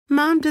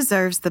Mom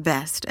deserves the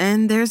best,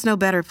 and there's no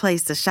better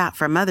place to shop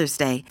for Mother's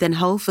Day than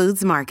Whole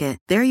Foods Market.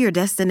 They're your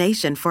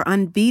destination for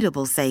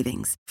unbeatable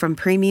savings, from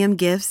premium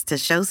gifts to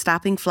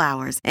show-stopping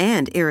flowers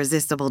and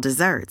irresistible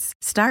desserts.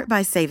 Start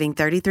by saving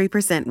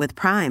 33% with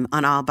Prime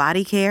on all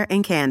body care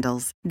and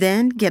candles.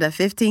 Then get a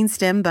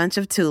 15-stem bunch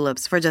of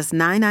tulips for just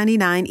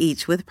 $9.99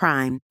 each with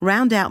Prime.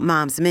 Round out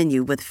Mom's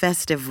menu with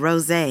festive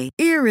rosé,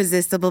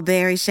 irresistible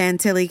berry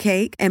chantilly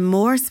cake, and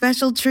more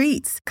special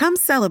treats. Come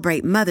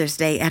celebrate Mother's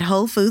Day at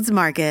Whole Foods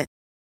Market.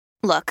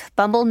 Look,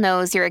 Bumble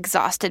knows you're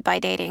exhausted by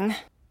dating.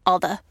 All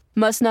the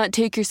must not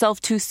take yourself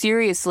too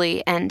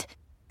seriously and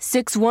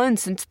 6'1"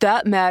 since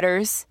that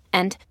matters.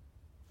 And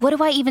what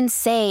do I even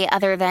say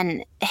other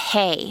than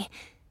hey?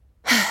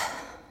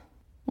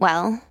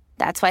 Well,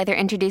 that's why they're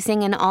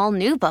introducing an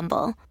all-new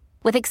Bumble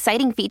with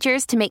exciting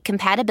features to make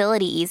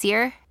compatibility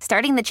easier,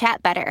 starting the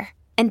chat better,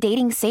 and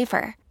dating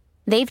safer.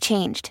 They've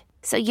changed,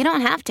 so you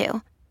don't have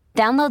to.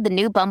 Download the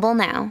new Bumble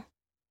now.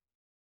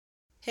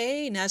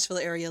 Hey, Nashville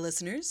area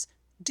listeners.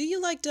 Do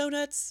you like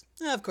donuts?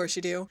 Of course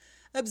you do.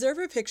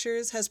 Observer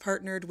Pictures has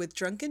partnered with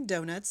Drunken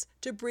Donuts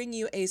to bring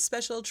you a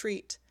special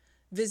treat.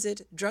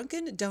 Visit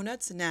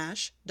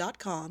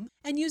drunkendonutsnash.com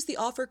and use the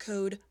offer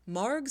code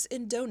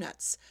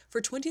MARGSINDonuts for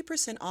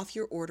 20% off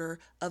your order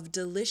of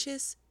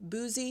delicious,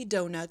 boozy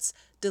donuts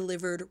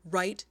delivered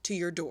right to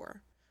your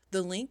door.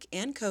 The link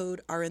and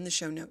code are in the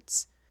show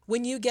notes.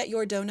 When you get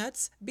your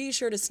donuts, be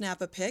sure to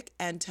snap a pic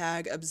and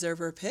tag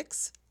Observer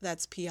Pics,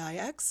 that's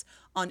P-I-X,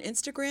 on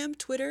Instagram,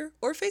 Twitter,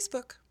 or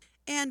Facebook.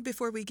 And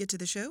before we get to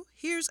the show,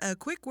 here's a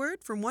quick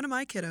word from one of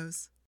my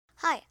kiddos.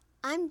 Hi,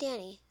 I'm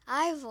Danny.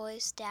 I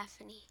voice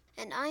Daphne,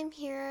 and I'm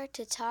here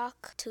to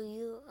talk to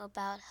you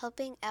about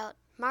helping out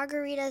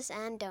margaritas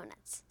and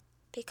donuts.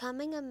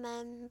 Becoming a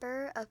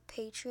member of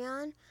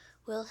Patreon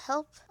will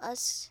help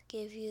us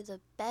give you the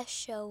best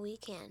show we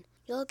can.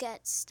 You'll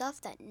get stuff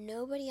that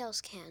nobody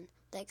else can,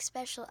 like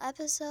special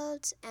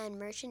episodes and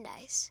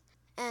merchandise.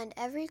 And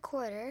every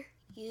quarter,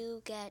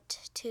 you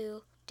get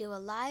to do a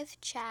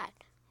live chat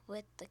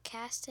with the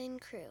cast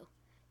and crew.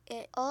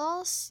 It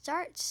all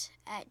starts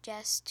at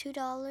just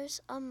 $2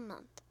 a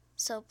month.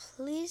 So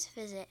please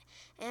visit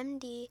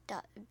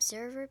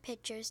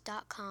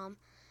md.observerpictures.com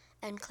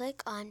and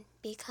click on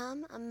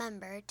Become a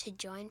Member to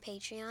join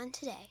Patreon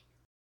today.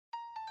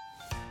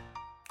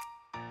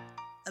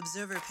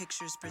 Observer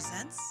Pictures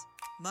presents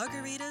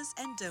Margaritas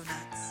and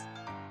Donuts.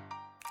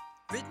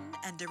 Written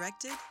and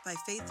directed by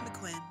Faith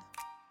McQuinn.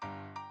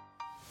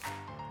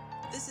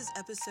 This is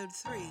Episode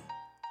 3,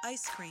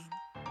 Ice Cream.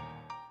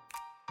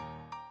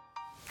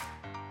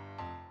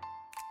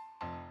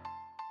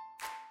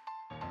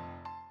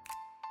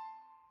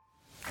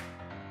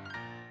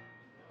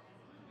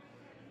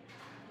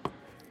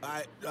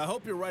 I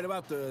hope you're right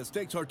about the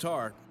steak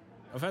tartare.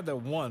 I've had that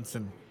once,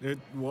 and it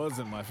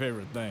wasn't my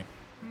favorite thing.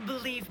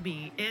 Believe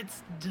me,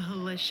 it's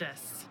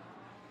delicious.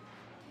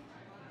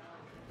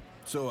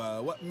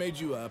 So, what made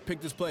you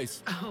pick this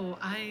place? Oh,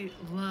 I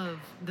love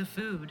the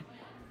food.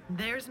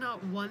 There's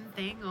not one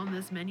thing on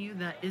this menu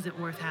that isn't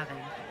worth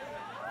having.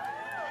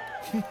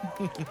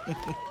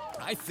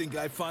 I think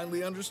I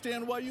finally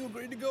understand why you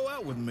agreed to go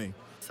out with me.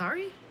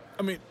 Sorry?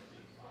 I mean,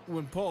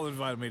 when Paul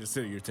invited me to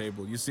sit at your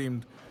table, you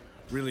seemed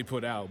really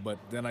put out, but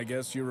then I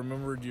guess you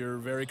remembered you're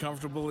very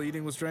comfortable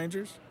eating with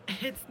strangers?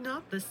 It's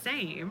not the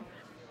same.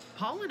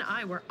 Paul and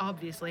I were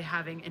obviously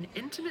having an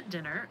intimate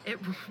dinner. It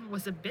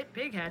was a bit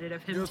big-headed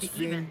of him Josephine,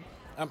 to even...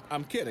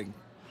 I'm kidding.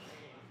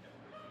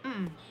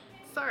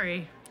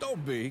 Sorry.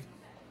 Don't be.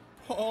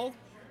 Paul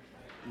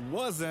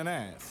was an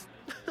ass.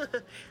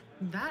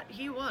 That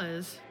he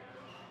was.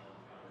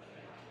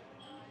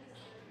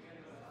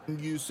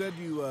 You said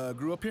you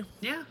grew up here?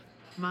 Yeah,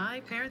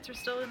 my parents are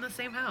still in the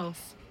same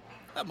house.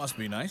 That must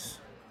be nice.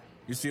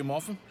 You see them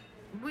often?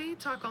 We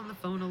talk on the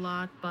phone a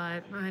lot,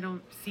 but I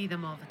don't see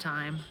them all the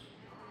time.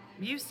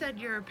 You said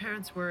your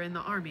parents were in the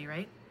Army,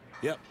 right?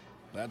 Yep,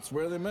 that's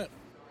where they met.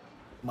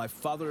 My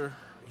father,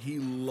 he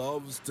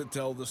loves to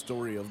tell the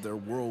story of their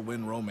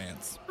whirlwind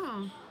romance.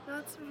 Oh,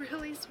 that's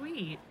really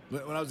sweet.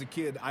 When I was a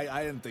kid,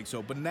 I didn't think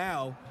so, but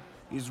now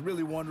it's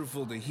really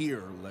wonderful to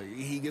hear. Like,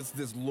 he gets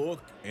this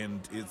look,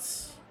 and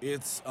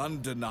it's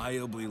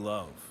undeniably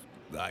love.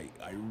 I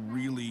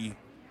really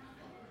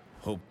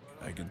hope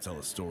I can tell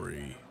a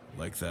story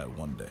like that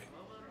one day.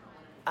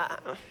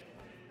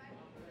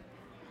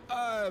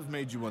 I've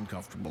made you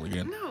uncomfortable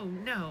again.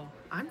 No,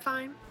 I'm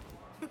fine.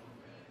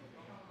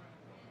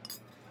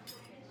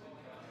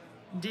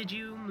 Did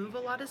you move a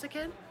lot as a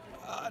kid?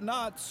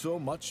 Not so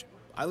much.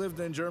 I lived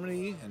in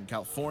Germany and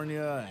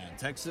California and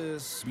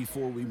Texas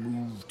before we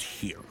moved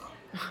here.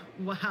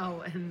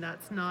 Wow, and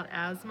that's not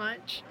as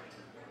much?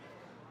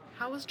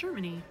 How was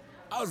Germany?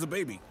 I was a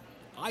baby.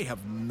 I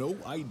have no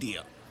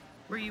idea.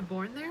 Were you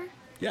born there?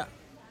 Yeah.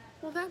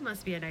 Well, that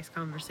must be a nice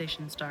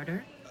conversation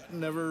starter.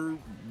 Never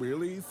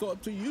really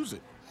thought to use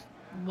it.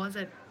 Was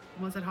it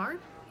hard?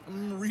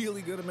 I'm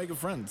really good at making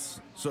friends.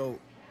 So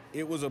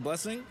it was a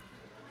blessing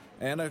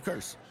and a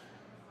curse.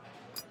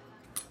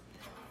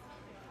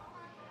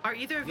 Are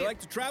either of You your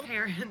like to travel?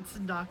 parents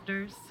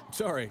doctors?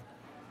 Sorry.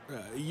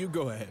 You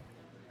go ahead.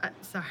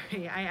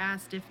 Sorry, I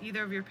asked if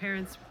either of your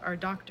parents are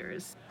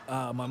doctors.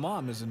 My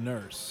mom is a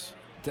nurse.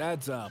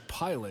 Dad's a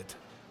pilot.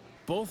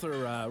 Both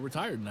are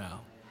retired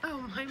now. Oh,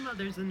 my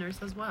mother's a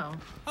nurse as well.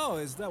 Oh,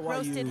 is that why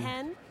Roasted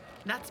hen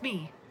That's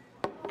me.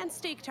 and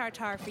steak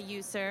tartare for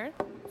you, sir.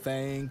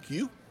 Thank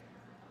you.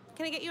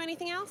 Can I get you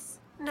anything else?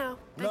 No,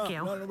 thank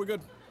you. No, we're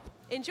good.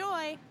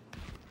 Enjoy.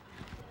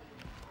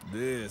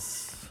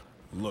 This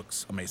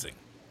looks amazing.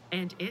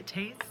 And it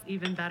tastes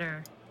even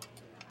better.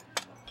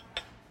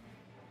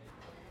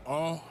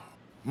 Oh,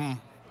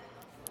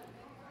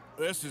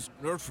 This is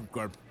nursery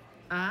good.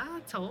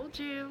 I told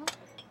you.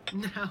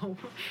 No,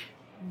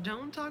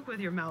 don't talk with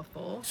your mouth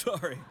full.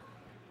 Sorry.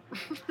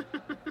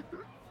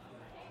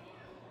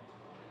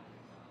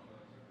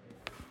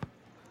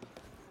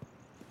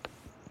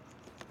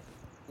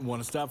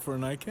 Want to stop for a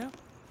nightcap?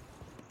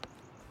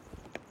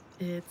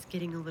 It's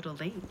getting a little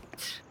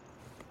late.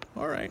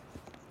 All right.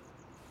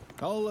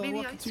 I'll Maybe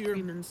walk ice to your...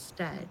 cream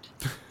instead.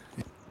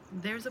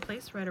 There's a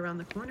place right around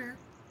the corner.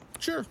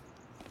 Sure.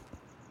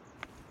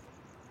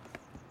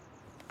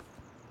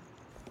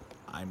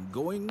 I'm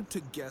going to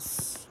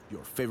guess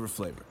your favorite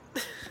flavor.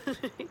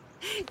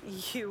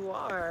 You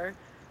are.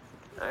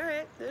 All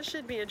right, this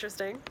should be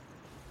interesting.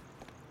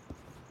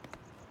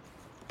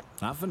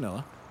 Not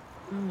vanilla.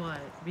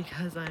 What?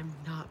 Because I'm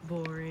not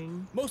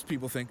boring? Most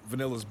people think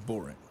vanilla's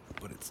boring,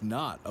 but it's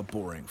not a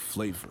boring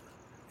flavor.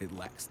 It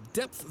lacks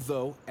depth,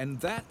 though, and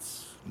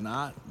that's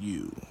not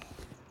you.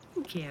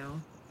 Thank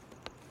you.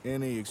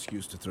 Any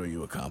excuse to throw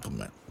you a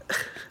compliment.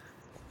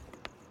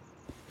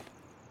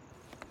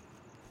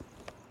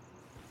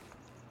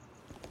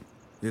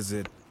 Is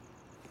it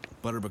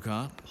butter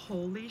pecan?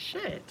 Holy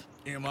shit.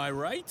 Am I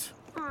right?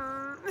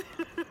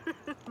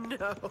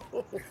 No.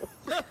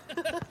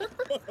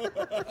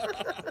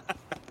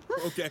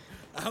 Okay,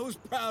 I was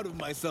proud of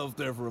myself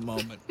there for a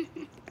moment.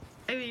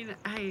 I mean,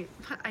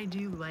 I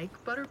do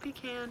like butter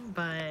pecan,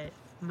 but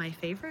my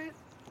favorite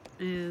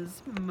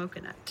is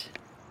mocha nut.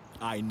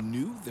 I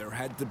knew there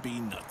had to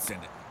be nuts in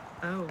it.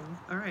 Oh,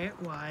 all right.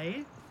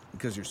 Why?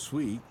 Because you're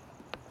sweet,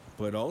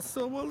 but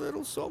also a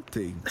little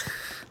salty.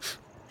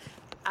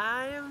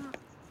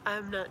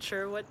 I'm not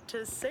sure what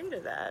to say to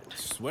that.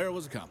 Swear it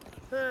was a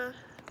compliment.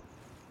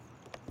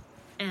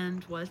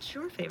 And what's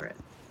your favorite?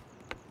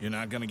 You're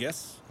not gonna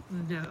guess?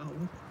 No.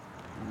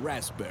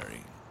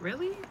 Raspberry.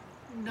 Really?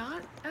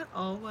 Not at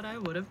all what I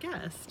would have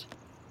guessed.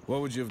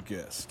 What would you have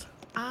guessed?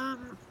 I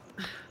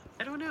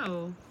don't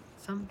know.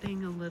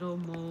 Something a little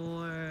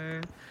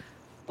more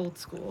old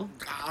school.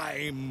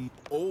 I'm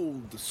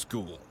old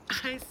school.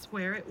 I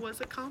swear it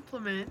was a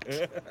compliment.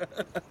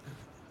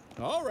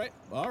 All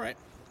right.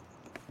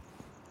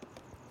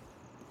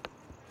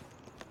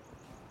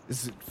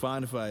 Is it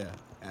fine if I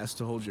ask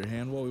to hold your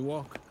hand while we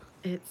walk?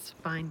 It's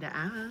fine to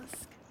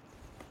ask.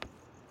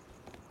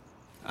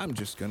 I'm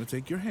just gonna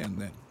take your hand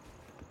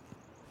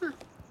then.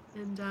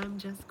 And I'm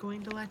just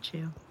going to let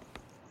you.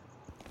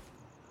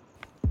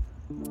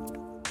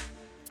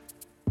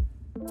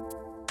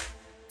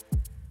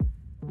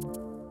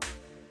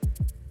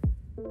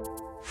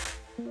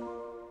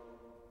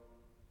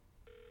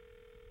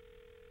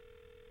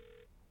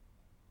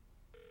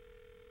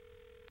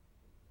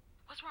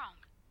 What's wrong?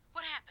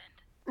 What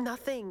happened?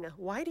 Nothing.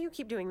 Why do you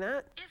keep doing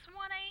that? It's 1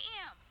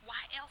 a.m. Why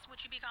else would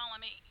you be calling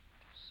me?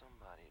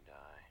 Somebody die.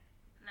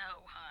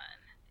 No, hon.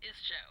 It's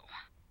Joe.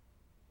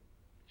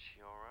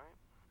 She alright?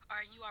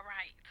 Are you all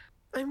right?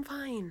 I'm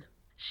fine.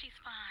 She's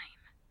fine.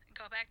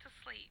 Go back to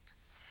sleep.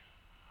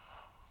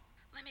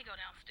 Let me go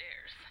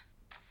downstairs.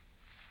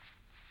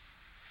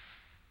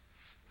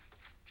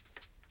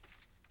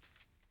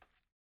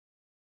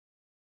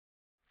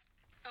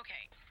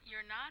 Okay,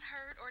 you're not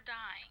hurt or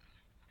dying.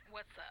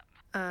 What's up?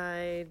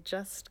 I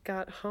just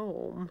got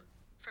home.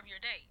 From your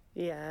date?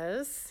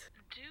 Yes.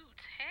 Do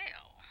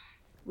tell.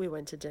 We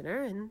went to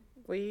dinner and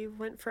we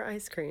went for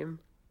ice cream.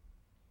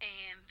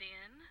 And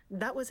then?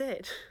 That was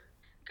it.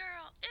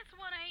 Girl, it's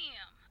 1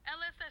 a.m.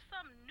 Unless there's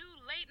some new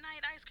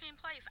late-night ice cream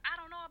place I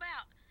don't know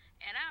about.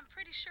 And I'm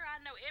pretty sure I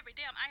know every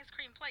damn ice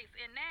cream place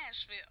in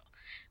Nashville.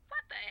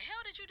 What the hell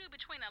did you do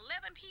between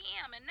 11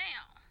 p.m. and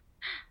now?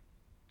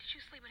 Did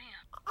you sleep with him?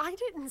 I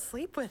didn't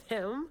sleep with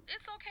him.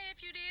 It's okay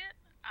if you did.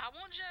 I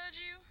won't judge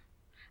you.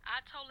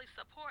 I totally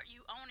support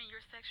you owning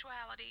your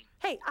sexuality.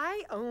 Hey,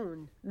 I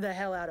own the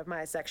hell out of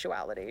my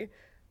sexuality,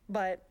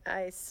 but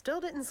I still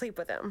didn't sleep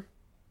with him.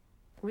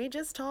 We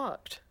just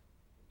talked.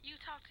 You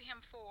talked to him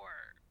for...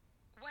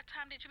 What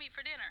time did you meet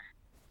for dinner?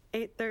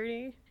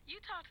 8:30. You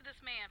talked to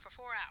this man for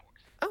 4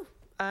 hours. Oh,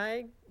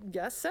 I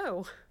guess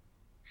so.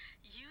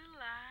 You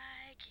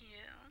like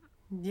him?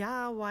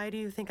 Yeah, why do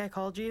you think I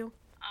called you?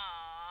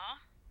 Aw.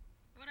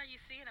 When are you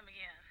seeing him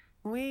again?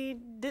 We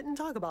didn't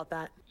talk about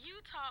that. You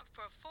talked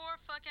for 4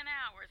 fucking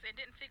hours and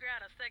didn't figure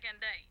out a second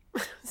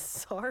date.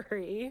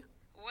 Sorry.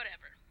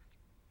 Whatever.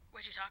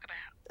 What'd you talk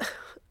about?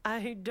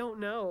 I don't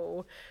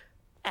know.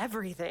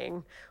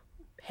 Everything.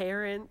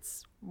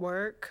 Parents,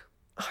 work,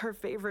 our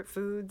favorite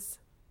foods.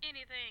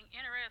 Anything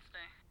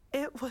interesting?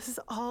 It was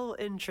all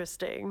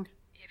interesting.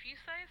 If you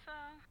say so.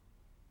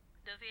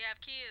 Does Does he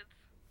have kids?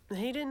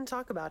 He didn't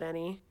talk about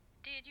any.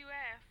 Did you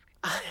ask?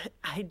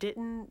 I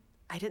didn't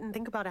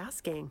think about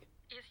asking.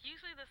 It's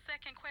usually the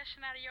second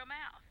question out of your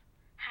mouth.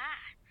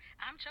 Hi,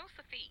 I'm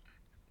Josephine.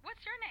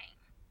 What's your name?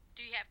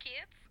 Do you have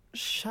kids?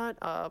 Shut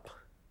up.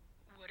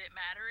 Would it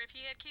matter if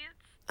you had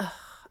kids?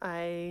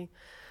 I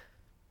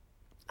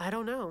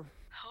don't know.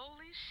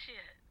 Holy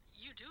shit,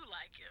 you do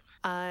like him.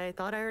 I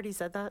thought I already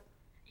said that.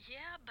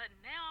 Yeah, but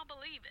now I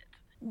believe it.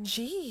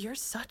 Gee, you're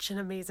such an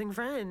amazing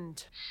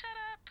friend. Shut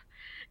up.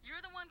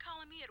 You're the one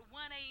calling me at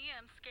 1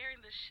 a.m.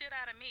 scaring the shit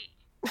out of me.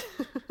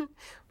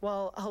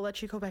 Well, I'll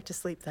let you go back to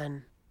sleep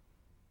then.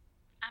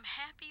 I'm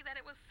happy that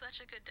it was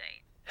such a good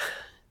date.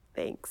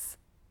 Thanks.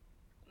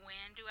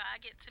 When do I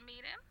get to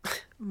meet him?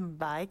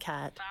 Bye,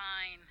 Kat.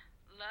 Fine.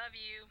 Love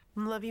you.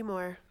 Love you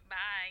more.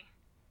 Bye.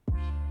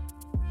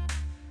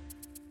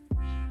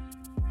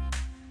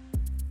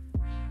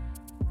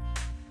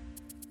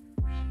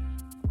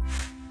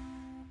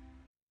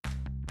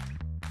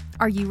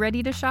 Are you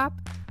ready to shop?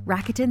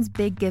 Rakuten's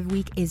Big Give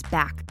Week is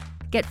back.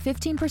 Get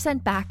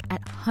 15% back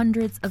at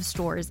hundreds of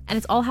stores, and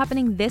it's all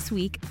happening this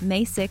week,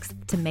 May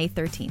 6th to May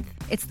 13th.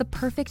 It's the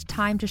perfect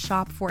time to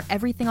shop for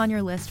everything on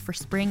your list for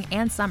spring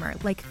and summer,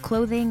 like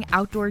clothing,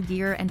 outdoor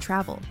gear, and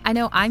travel. I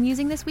know I'm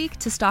using this week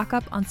to stock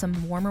up on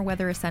some warmer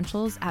weather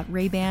essentials at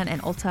Ray-Ban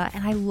and Ulta,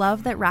 and I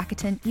love that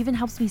Rakuten even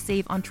helps me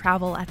save on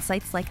travel at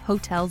sites like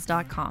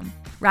Hotels.com.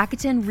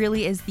 Rakuten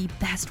really is the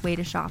best way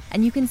to shop,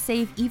 and you can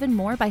save even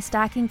more by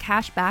stacking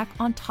cash back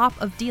on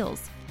top of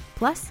deals.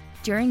 Plus,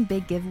 during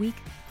Big Give Week,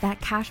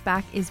 that cash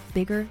back is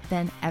bigger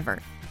than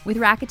ever. With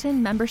Rakuten,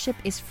 membership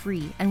is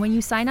free, and when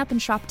you sign up and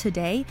shop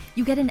today,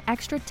 you get an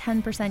extra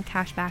 10%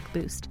 cash back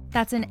boost.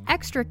 That's an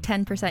extra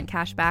 10%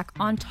 cash back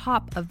on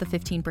top of the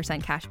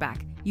 15% cash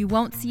back. You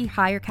won't see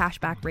higher cash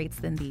back rates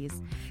than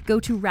these.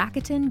 Go to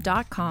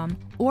Rakuten.com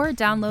or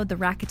download the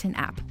Rakuten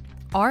app.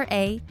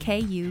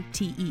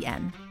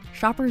 Rakuten.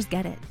 Shoppers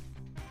get it.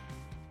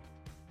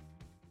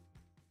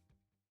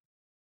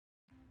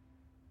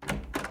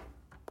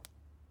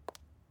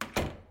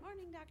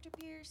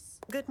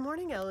 Good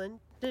morning, Ellen.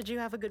 Did you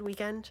have a good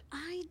weekend?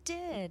 I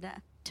did.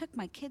 Took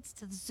my kids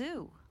to the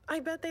zoo. I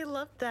bet they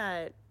loved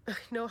that. I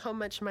know how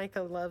much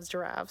Micah loves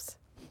giraffes.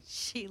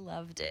 She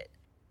loved it.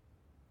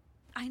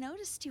 I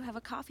noticed you have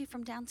a coffee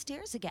from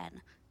downstairs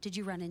again. Did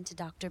you run into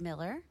Dr.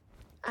 Miller?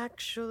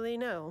 Actually,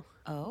 no.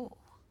 Oh,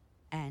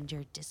 and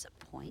you're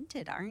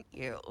disappointed, aren't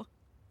you?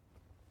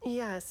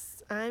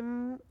 Yes,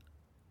 I'm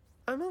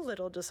a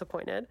little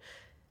disappointed.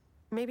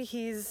 Maybe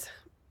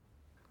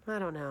I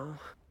don't know.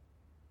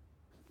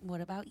 What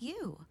about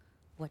you?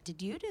 What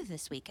did you do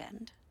this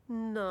weekend?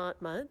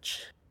 Not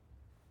much.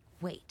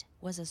 Wait,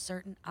 was a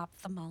certain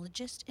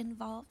ophthalmologist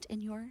involved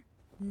in your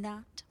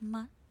not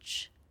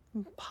much?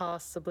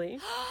 Possibly.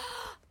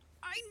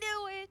 I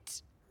knew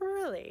it!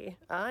 Really?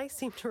 I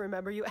seem to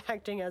remember you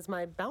acting as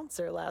my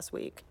bouncer last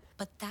week.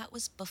 But that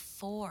was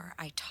before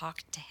I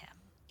talked to him.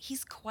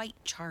 He's quite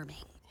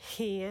charming.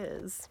 He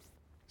is.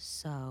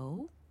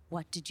 So,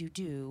 what did you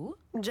do?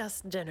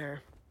 Just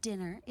dinner.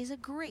 Dinner is a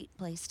great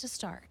place to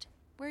start.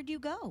 Where'd you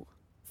go?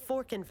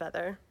 Fork and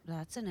Feather.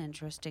 That's an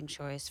interesting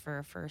choice for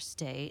a first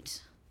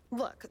date.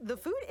 Look, the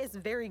food is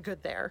very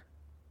good there.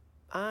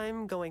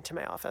 I'm going to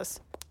my office.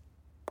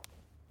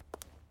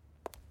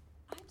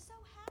 I'm so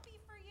happy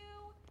for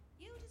you.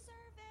 You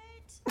deserve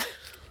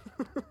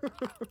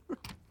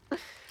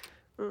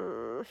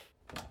it.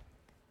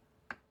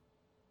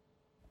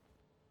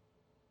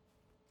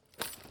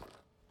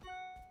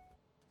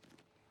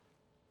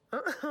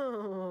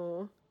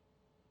 Oh.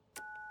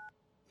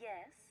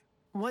 Yes?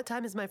 What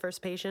time is my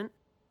first patient?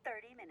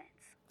 30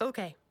 minutes.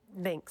 Okay,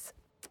 thanks.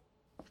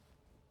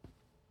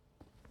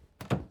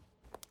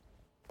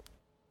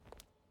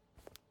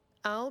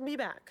 I'll be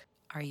back.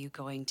 Are you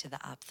going to the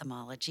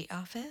ophthalmology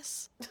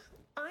office?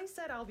 I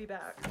said I'll be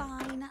back.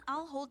 Fine,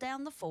 I'll hold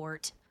down the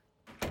fort.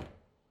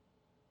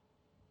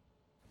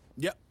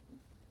 Yep,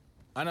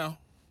 I know.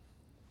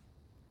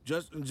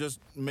 Just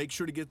make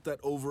sure to get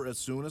that over as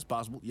soon as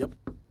possible. Yep.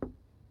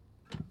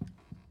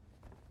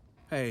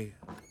 Hey,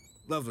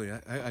 lovely,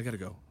 I gotta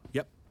go.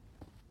 Yep.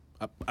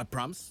 I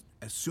promise,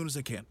 as soon as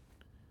I can.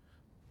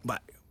 Bye.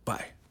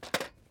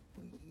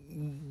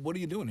 What are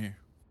you doing here?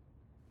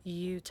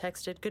 You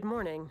texted good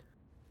morning.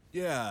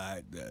 Yeah,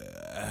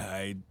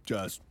 I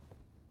just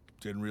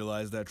didn't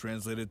realize that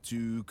translated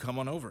to come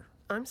on over.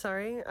 I'm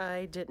sorry,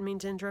 I didn't mean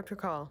to interrupt your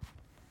call.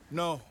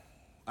 No,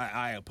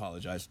 I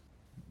apologize.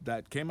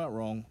 That came out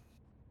wrong.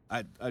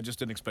 I just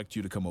didn't expect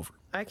you to come over.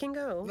 I can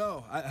go.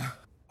 No,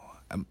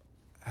 I'm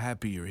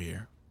happy you're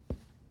here.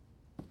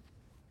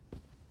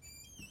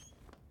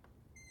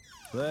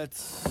 Let's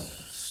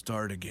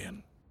start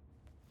again.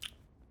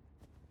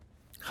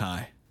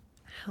 Hi.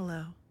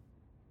 Hello.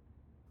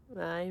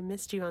 I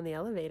missed you on the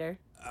elevator.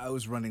 I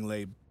was running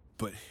late,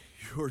 but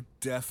you're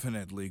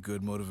definitely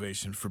good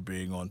motivation for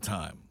being on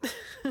time.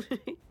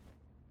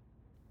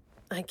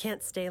 I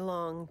can't stay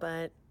long,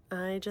 but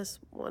I just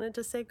wanted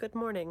to say good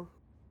morning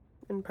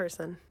in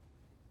person.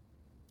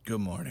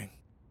 Good morning.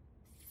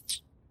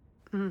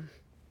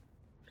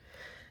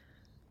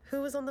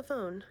 Who was on the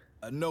phone?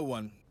 No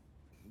one.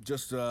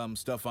 Just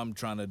stuff I'm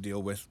trying to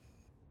deal with.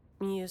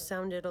 You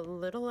sounded a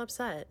little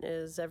upset.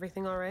 Is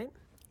everything all right?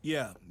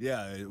 Yeah,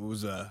 it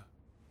was a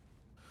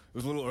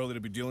little early to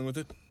be dealing with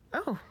it.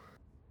 Oh.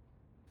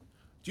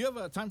 Do you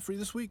have time free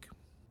this week?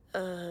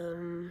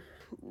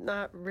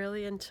 Not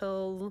really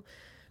until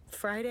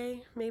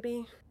Friday,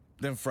 maybe?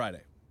 Then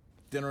Friday.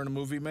 Dinner and a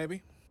movie,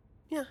 maybe?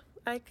 Yeah,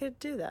 I could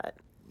do that.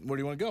 Where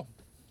do you want to go?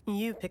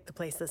 You pick the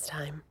place this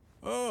time.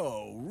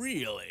 Oh,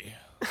 really?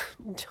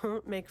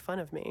 Don't make fun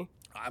of me.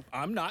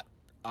 I'm not.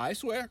 I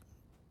swear.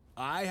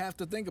 I have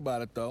to think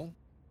about it, though.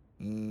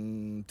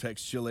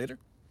 Text you later.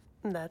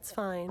 That's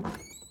fine.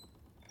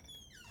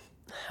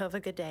 Have a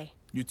good day.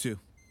 You too.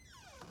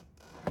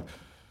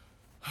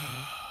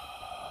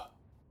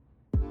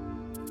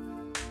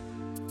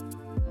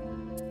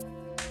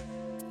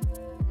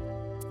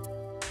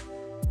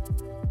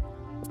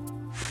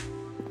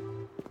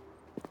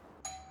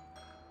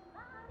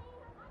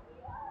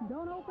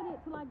 Don't open it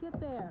till I get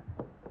there.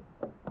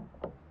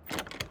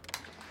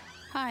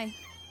 Hi.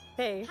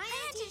 Hey.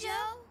 Hi, Auntie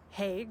Joe.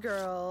 Hey,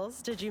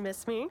 girls. Did you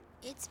miss me?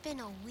 It's been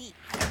a week.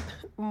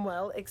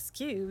 Well,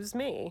 excuse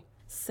me.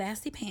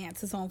 Sassy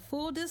Pants is on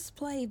full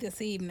display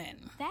this evening.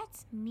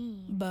 That's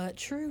mean. But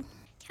true.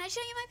 Can I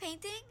show you my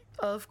painting?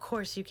 Of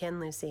course you can,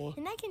 Lucy.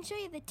 And I can show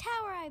you the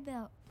tower I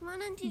built. Come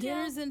on, Auntie Joe.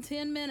 Dinner's in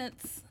 10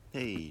 minutes.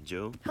 Hey,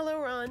 Joe. Hello,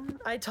 Ron.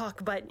 I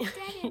talk, but...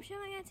 Daddy, I'm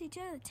showing Auntie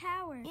Joe the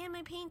tower and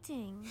my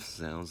painting.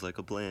 Sounds like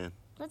a plan.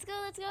 Let's go,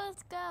 let's go,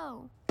 let's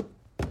go.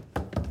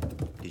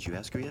 Did you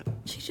ask her yet?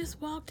 She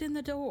just walked in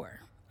the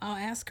door. I'll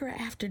ask her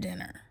after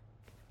dinner.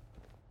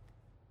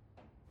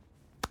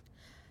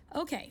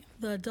 Okay,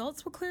 the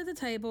adults will clear the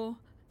table.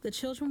 The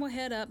children will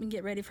head up and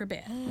get ready for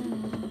bed.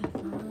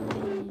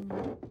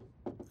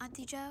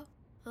 Auntie Joe,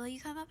 will you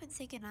come up and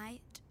say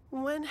goodnight?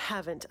 When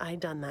haven't I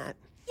done that?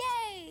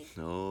 Yay!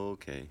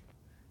 Okay.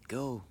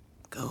 Go.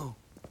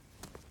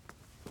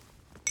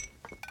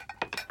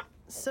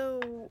 So,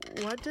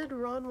 what did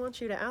Ron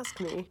want you to ask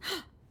me?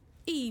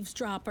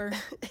 Eavesdropper.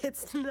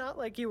 It's not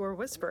like you were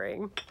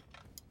whispering.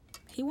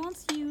 He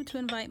wants you to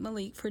invite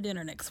Malik for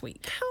dinner next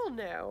week. Hell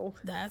no.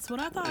 That's what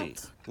I thought.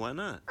 Wait, why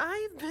not?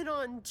 I've been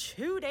on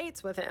 2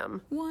 dates with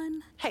him.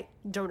 1. Hey,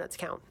 donuts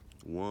count.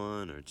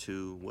 1 or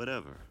 2,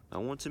 whatever. I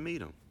want to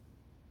meet him.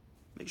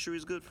 Make sure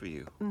he's good for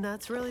you.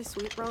 That's really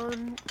sweet,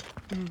 Ron,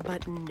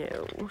 but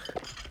no.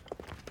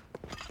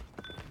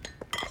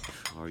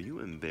 Are you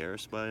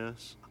embarrassed by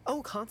us?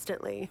 Oh,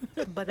 constantly,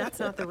 but that's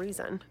not the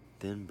reason.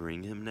 Then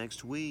bring him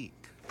next week.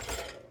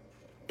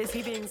 Is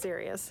he being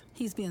serious?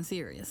 He's being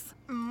serious.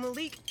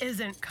 Malik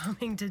isn't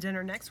coming to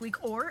dinner next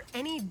week or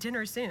any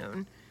dinner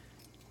soon.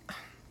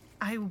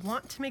 I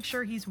want to make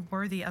sure he's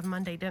worthy of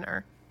Monday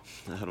dinner.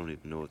 I don't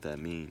even know what that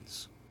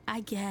means.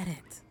 I get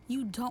it.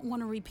 You don't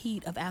want a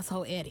repeat of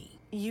Asshole Eddie.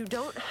 You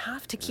don't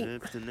have to keep...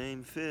 If the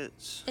name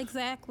fits.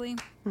 Exactly.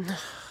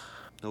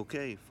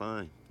 Okay,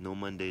 fine. No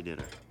Monday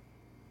dinner.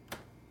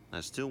 I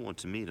still want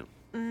to meet him.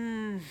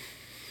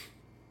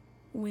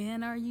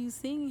 When are you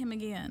seeing him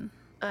again?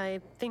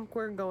 I think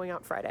we're going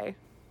out Friday.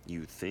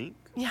 You think?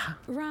 Yeah.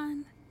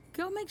 Ron,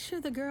 go make sure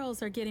the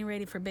girls are getting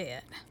ready for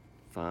bed.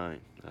 Fine.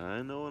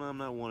 I know and I'm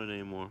not wanted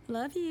anymore.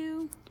 Love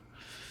you.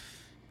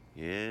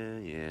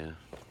 Yeah.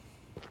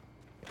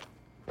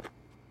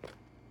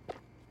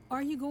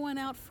 Are you going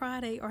out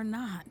Friday or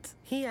not?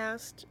 He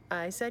asked.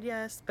 I said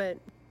yes, but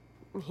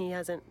he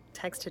hasn't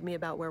texted me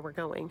about where we're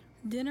going.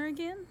 Dinner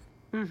again?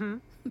 Mm-hmm.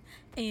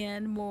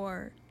 And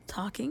more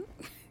talking?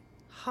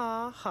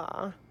 Ha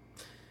ha.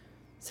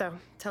 So,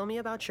 tell me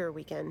about your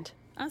weekend.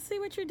 I see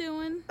what you're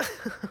doing.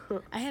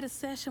 I had a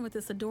session with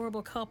this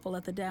adorable couple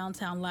at the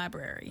downtown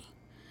library.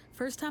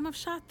 First time I've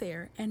shot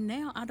there, and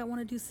now I don't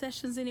want to do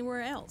sessions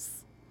anywhere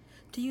else.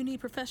 Do you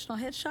need professional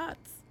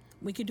headshots?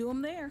 We could do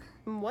them there.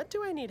 What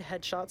do I need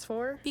headshots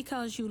for?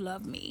 Because you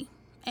love me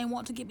and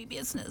want to give me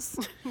business.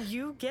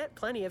 You get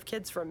plenty of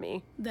kids from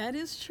me. That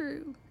is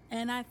true,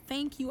 and I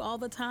thank you all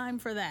the time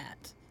for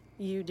that.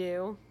 You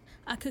do?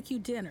 I cook you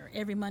dinner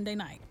every Monday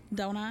night,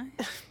 don't I?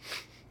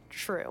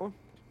 True.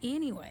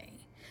 Anyway,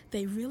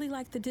 they really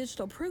liked the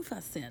digital proof I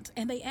sent,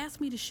 and they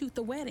asked me to shoot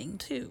the wedding,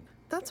 too.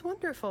 That's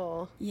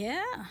wonderful.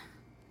 Yeah.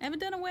 Haven't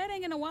done a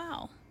wedding in a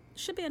while.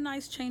 Should be a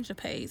nice change of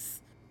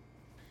pace.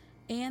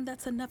 And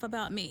that's enough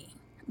about me.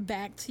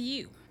 Back to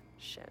you.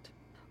 Shit.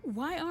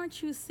 Why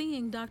aren't you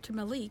seeing Dr.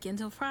 Malik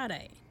until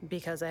Friday?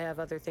 Because I have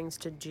other things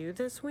to do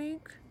this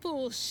week?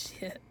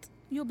 Bullshit.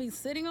 You'll be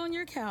sitting on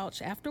your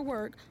couch after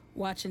work,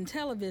 watching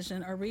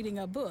television or reading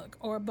a book,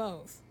 or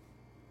both.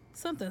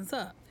 Something's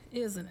up,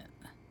 isn't it?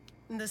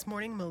 This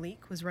morning,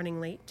 Malik was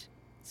running late,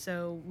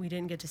 so we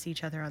didn't get to see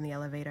each other on the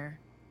elevator.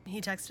 He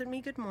texted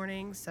me good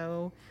morning,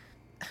 so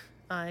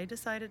I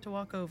decided to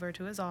walk over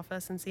to his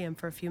office and see him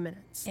for a few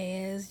minutes.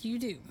 As you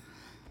do.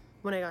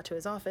 When I got to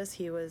his office,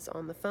 he was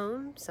on the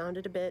phone,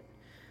 sounded a bit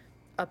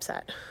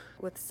upset,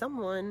 with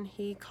someone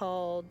he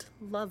called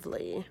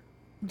Lovely.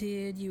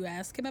 Did you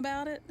ask him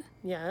about it?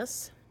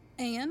 Yes.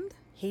 And?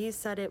 He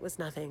said it was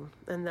nothing,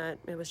 and that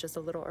it was just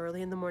a little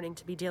early in the morning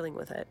to be dealing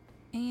with it.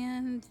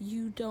 And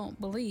you don't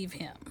believe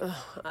him?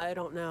 I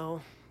don't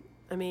know.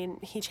 I mean,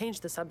 he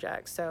changed the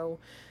subject, so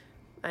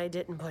I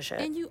didn't push it.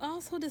 And you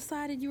also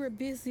decided you were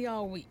busy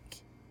all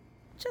week.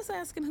 Just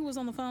ask him who was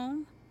on the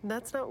phone.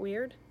 That's not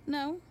weird.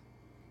 No.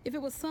 If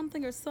it was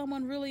something or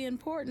someone really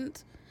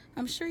important,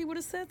 I'm sure he would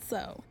have said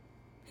so.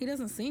 He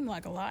doesn't seem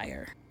like a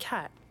liar.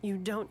 Kat, you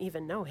don't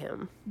even know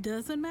him.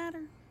 Doesn't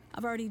matter.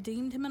 I've already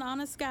deemed him an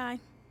honest guy.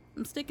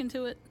 I'm sticking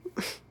to it.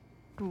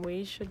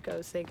 We should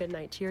go say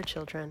goodnight to your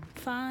children.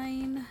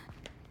 Fine.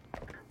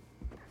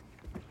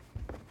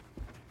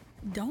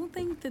 Don't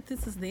think that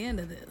this is the end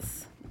of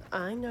this.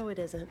 I know it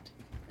isn't.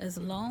 As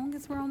long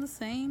as we're on the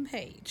same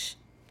page.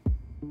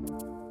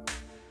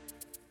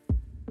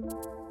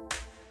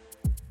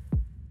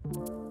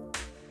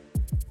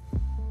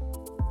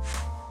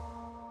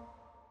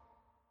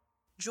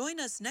 Join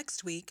us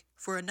next week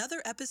for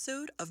another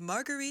episode of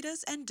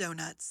Margaritas and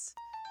Donuts.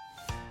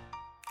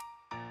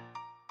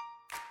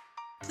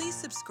 Please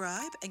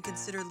subscribe and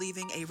consider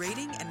leaving a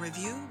rating and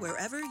review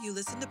wherever you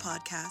listen to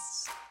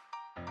podcasts.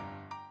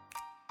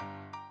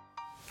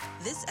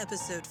 This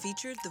episode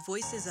featured the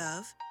voices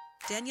of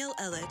Danielle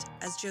Ellett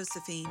as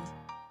Josephine,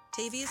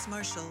 Tavius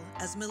Marshall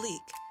as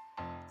Malik,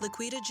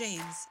 Laquita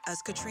James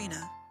as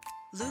Katrina,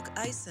 Luke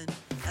Eisen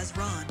as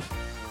Ron,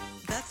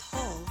 Beth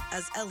Hall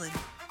as Ellen,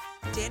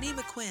 Danny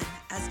McQuinn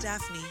as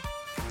Daphne,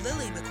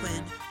 Lily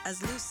McQuinn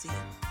as Lucy,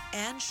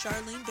 and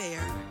Charlene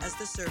Bayer as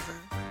the server.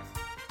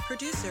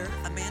 Producer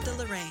Amanda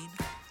Lorraine.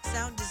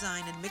 Sound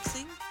design and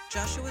mixing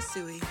Joshua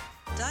Sui.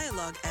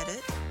 Dialogue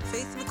edit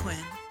Faith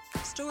McQuinn.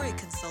 Story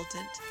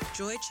consultant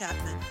Joy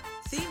Chapman.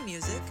 Theme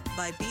music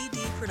by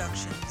BD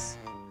Productions.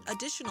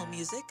 Additional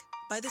music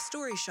by The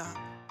Story Shop.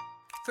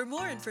 For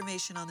more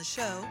information on the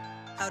show,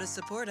 how to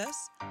support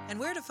us, and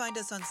where to find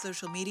us on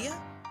social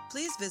media,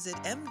 please visit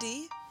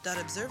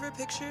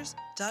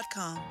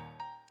md.observerpictures.com.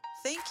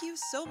 Thank you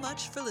so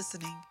much for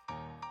listening.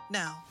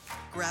 Now,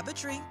 grab a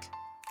drink,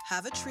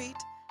 have a treat,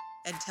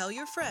 and tell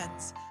your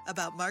friends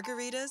about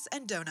Margaritas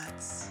and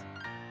Donuts.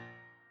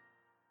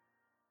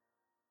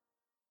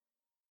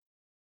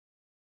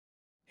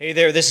 Hey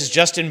there, this is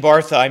Justin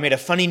Bartha. I made a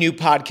funny new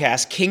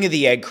podcast, King of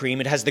the Egg Cream.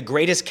 It has the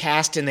greatest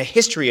cast in the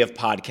history of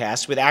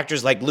podcasts with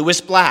actors like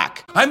Louis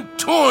Black. I'm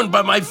torn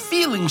by my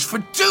feelings for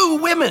two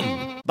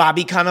women.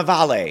 Bobby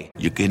Cannavale.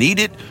 You can eat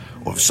it,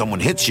 or if someone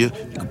hits you,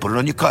 you can put it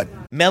on your cut.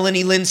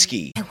 Melanie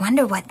Linsky. I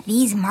wonder what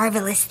these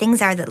marvelous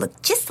things are that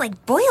look just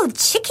like boiled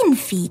chicken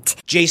feet.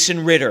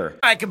 Jason Ritter.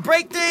 I can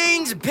break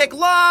things and pick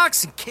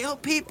locks and kill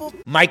people.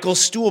 Michael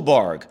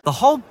Stuhlbarg. The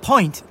whole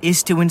point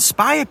is to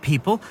inspire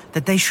people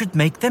that they should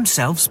make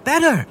themselves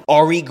better.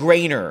 Ari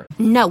Grainer.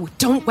 No,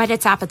 don't whet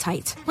its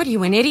appetite. What are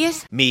you, an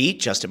idiot? Me,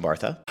 Justin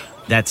Bartha.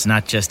 That's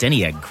not just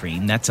any egg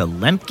cream, that's a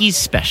Lemke's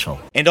special.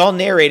 And all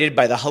narrated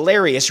by the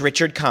hilarious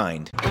Richard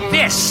Kind.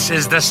 This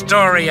is the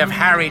story of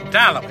Harry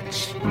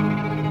Dalowitz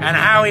and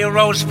how he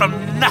rose from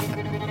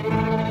nothing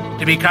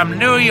to become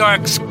New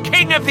York's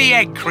King of the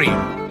Egg Cream.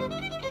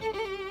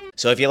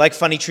 So if you like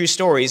funny true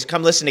stories,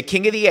 come listen to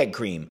King of the Egg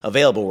Cream,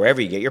 available wherever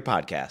you get your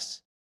podcasts.